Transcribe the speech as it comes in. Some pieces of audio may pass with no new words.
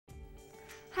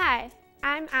Hi,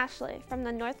 I'm Ashley from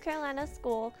the North Carolina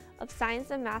School of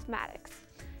Science and Mathematics.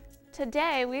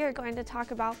 Today we are going to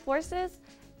talk about forces,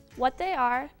 what they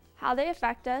are, how they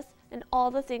affect us, and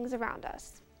all the things around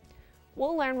us.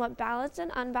 We'll learn what balanced and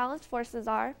unbalanced forces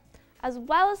are, as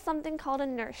well as something called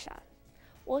inertia.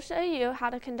 We'll show you how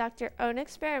to conduct your own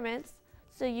experiments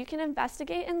so you can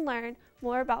investigate and learn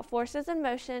more about forces in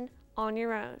motion on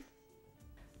your own.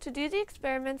 To do the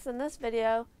experiments in this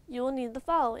video, you will need the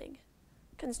following: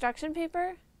 construction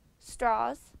paper,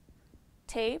 straws,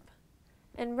 tape,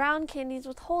 and round candies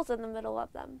with holes in the middle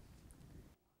of them.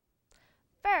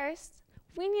 First,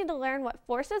 we need to learn what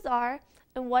forces are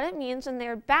and what it means when they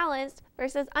are balanced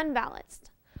versus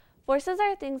unbalanced. Forces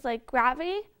are things like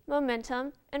gravity,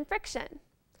 momentum, and friction.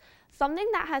 Something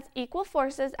that has equal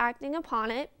forces acting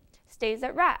upon it stays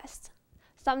at rest.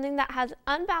 Something that has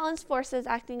unbalanced forces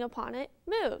acting upon it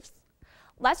moves.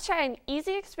 Let's try an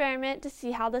easy experiment to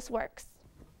see how this works.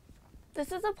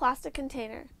 This is a plastic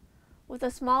container with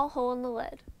a small hole in the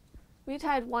lid. We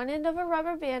tied one end of a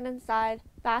rubber band inside,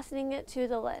 fastening it to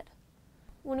the lid.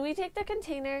 When we take the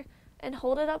container and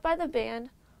hold it up by the band,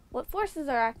 what forces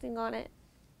are acting on it?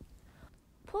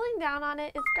 Pulling down on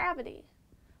it is gravity.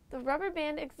 The rubber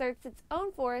band exerts its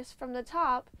own force from the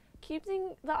top,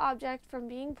 keeping the object from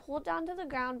being pulled down to the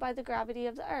ground by the gravity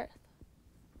of the earth.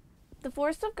 The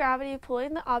force of gravity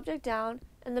pulling the object down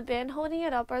and the band holding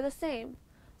it up are the same.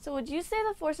 So would you say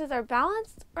the forces are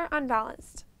balanced or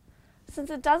unbalanced? Since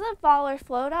it doesn't fall or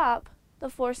float up, the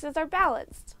forces are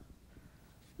balanced.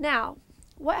 Now,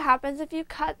 what happens if you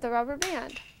cut the rubber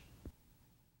band?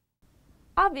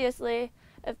 Obviously,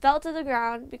 it fell to the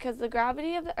ground because the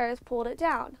gravity of the earth pulled it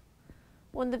down.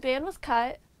 When the band was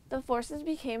cut, the forces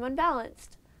became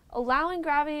unbalanced, allowing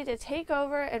gravity to take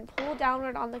over and pull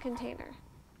downward on the container.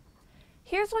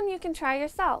 Here's one you can try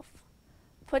yourself.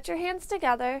 Put your hands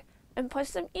together and push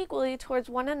them equally towards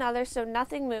one another so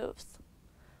nothing moves.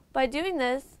 By doing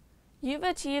this, you've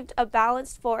achieved a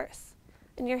balanced force,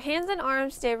 and your hands and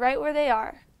arms stay right where they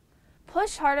are.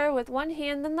 Push harder with one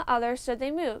hand than the other so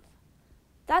they move.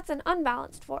 That's an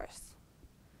unbalanced force.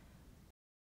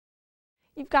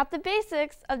 You've got the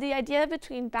basics of the idea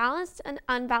between balanced and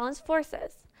unbalanced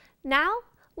forces. Now,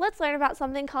 let's learn about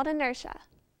something called inertia.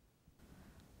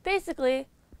 Basically,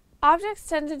 objects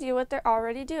tend to do what they're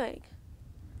already doing.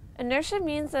 Inertia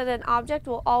means that an object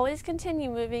will always continue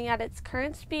moving at its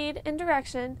current speed and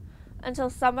direction until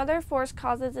some other force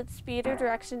causes its speed or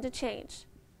direction to change.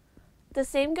 The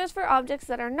same goes for objects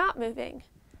that are not moving.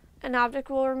 An object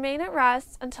will remain at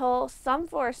rest until some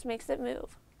force makes it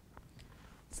move.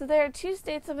 So there are two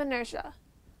states of inertia,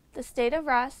 the state of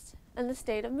rest and the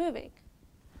state of moving.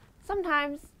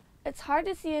 Sometimes it's hard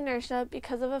to see inertia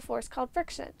because of a force called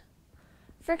friction.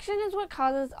 Friction is what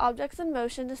causes objects in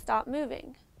motion to stop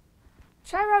moving.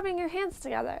 Try rubbing your hands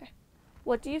together.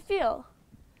 What do you feel?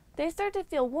 They start to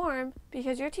feel warm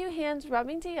because your two hands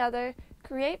rubbing together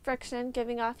create friction,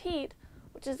 giving off heat,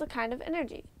 which is a kind of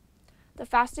energy. The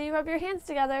faster you rub your hands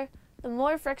together, the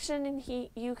more friction and heat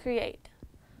you create.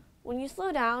 When you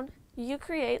slow down, you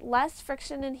create less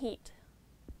friction and heat.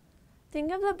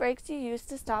 Think of the brakes you use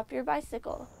to stop your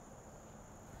bicycle.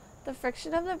 The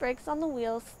friction of the brakes on the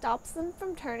wheels stops them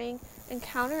from turning and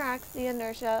counteracts the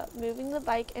inertia, moving the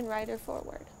bike and rider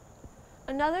forward.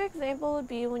 Another example would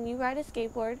be when you ride a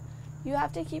skateboard, you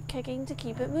have to keep kicking to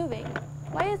keep it moving.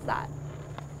 Why is that?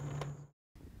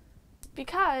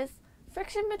 Because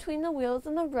friction between the wheels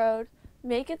and the road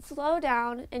make it slow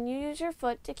down and you use your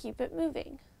foot to keep it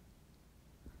moving.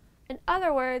 In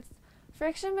other words,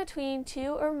 friction between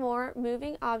two or more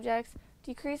moving objects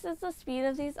decreases the speed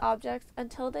of these objects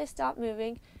until they stop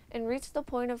moving and reach the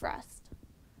point of rest.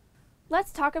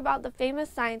 Let's talk about the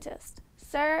famous scientist,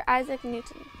 Sir Isaac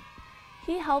Newton.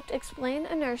 He helped explain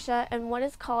inertia and what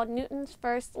is called Newton's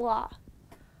first law.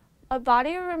 A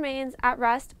body remains at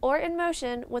rest or in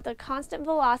motion with a constant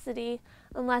velocity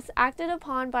unless acted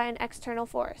upon by an external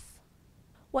force.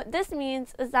 What this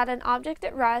means is that an object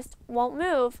at rest won't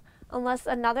move unless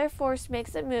another force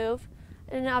makes it move,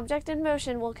 and an object in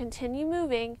motion will continue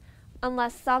moving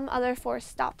unless some other force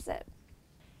stops it.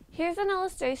 Here's an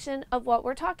illustration of what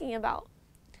we're talking about.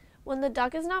 When the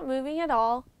duck is not moving at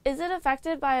all, is it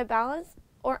affected by a balanced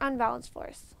or unbalanced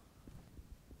force?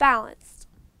 Balanced.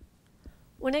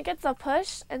 When it gets a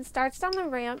push and starts down the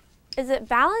ramp, is it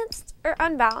balanced or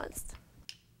unbalanced?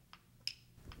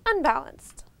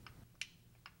 Unbalanced.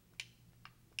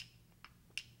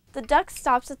 The duck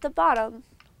stops at the bottom.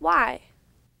 Why?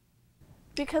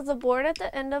 Because the board at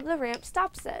the end of the ramp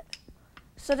stops it.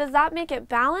 So does that make it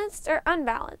balanced or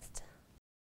unbalanced?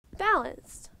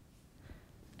 Balanced.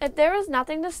 If there was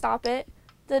nothing to stop it,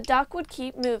 the duck would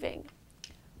keep moving.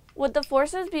 Would the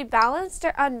forces be balanced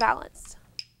or unbalanced?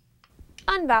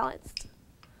 Unbalanced.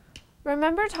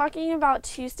 Remember talking about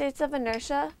two states of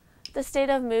inertia, the state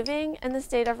of moving and the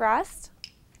state of rest?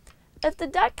 If the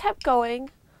duck kept going,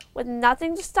 with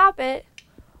nothing to stop it,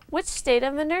 which state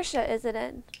of inertia is it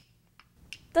in?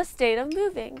 The state of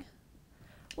moving.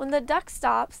 When the duck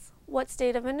stops, what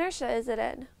state of inertia is it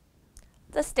in?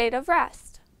 The state of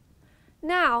rest.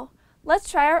 Now,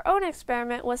 let's try our own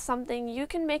experiment with something you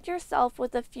can make yourself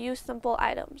with a few simple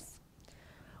items.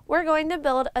 We're going to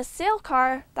build a sail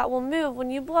car that will move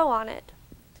when you blow on it.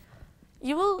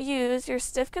 You will use your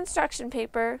stiff construction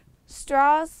paper,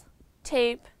 straws,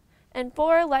 tape, and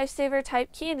 4 Lifesaver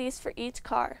type candies for each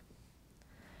car.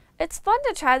 It's fun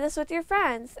to try this with your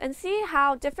friends and see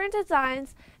how different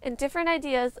designs and different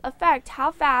ideas affect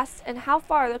how fast and how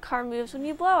far the car moves when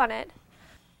you blow on it.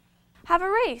 Have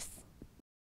a race!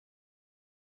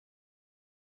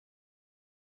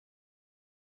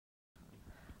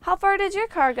 How far did your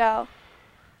car go?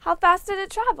 How fast did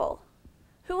it travel?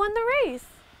 Who won the race?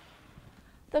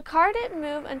 The car didn't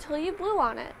move until you blew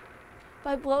on it.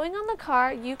 By blowing on the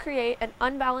car, you create an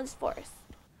unbalanced force.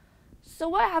 So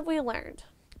what have we learned?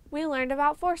 We learned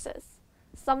about forces,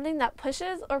 something that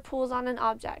pushes or pulls on an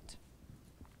object.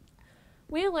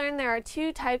 We learned there are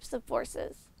 2 types of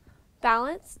forces,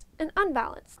 balanced and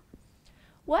unbalanced.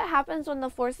 What happens when the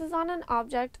forces on an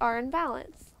object are in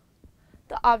balance?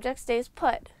 The object stays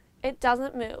put. It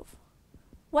doesn't move.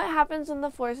 What happens when the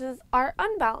forces are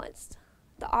unbalanced?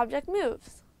 The object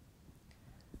moves.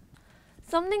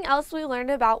 Something else we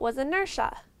learned about was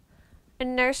inertia.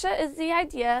 Inertia is the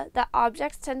idea that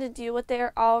objects tend to do what they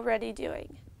are already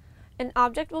doing. An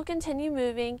object will continue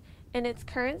moving in its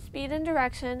current speed and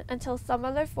direction until some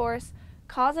other force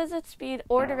causes its speed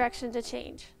or direction to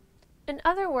change. In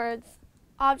other words,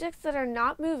 objects that are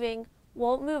not moving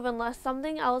won't move unless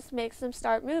something else makes them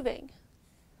start moving.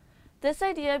 This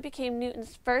idea became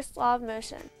Newton's first law of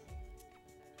motion.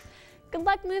 Good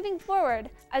luck moving forward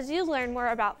as you learn more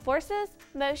about forces,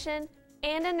 motion,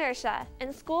 and inertia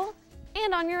in school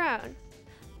and on your own.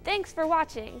 Thanks for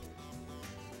watching.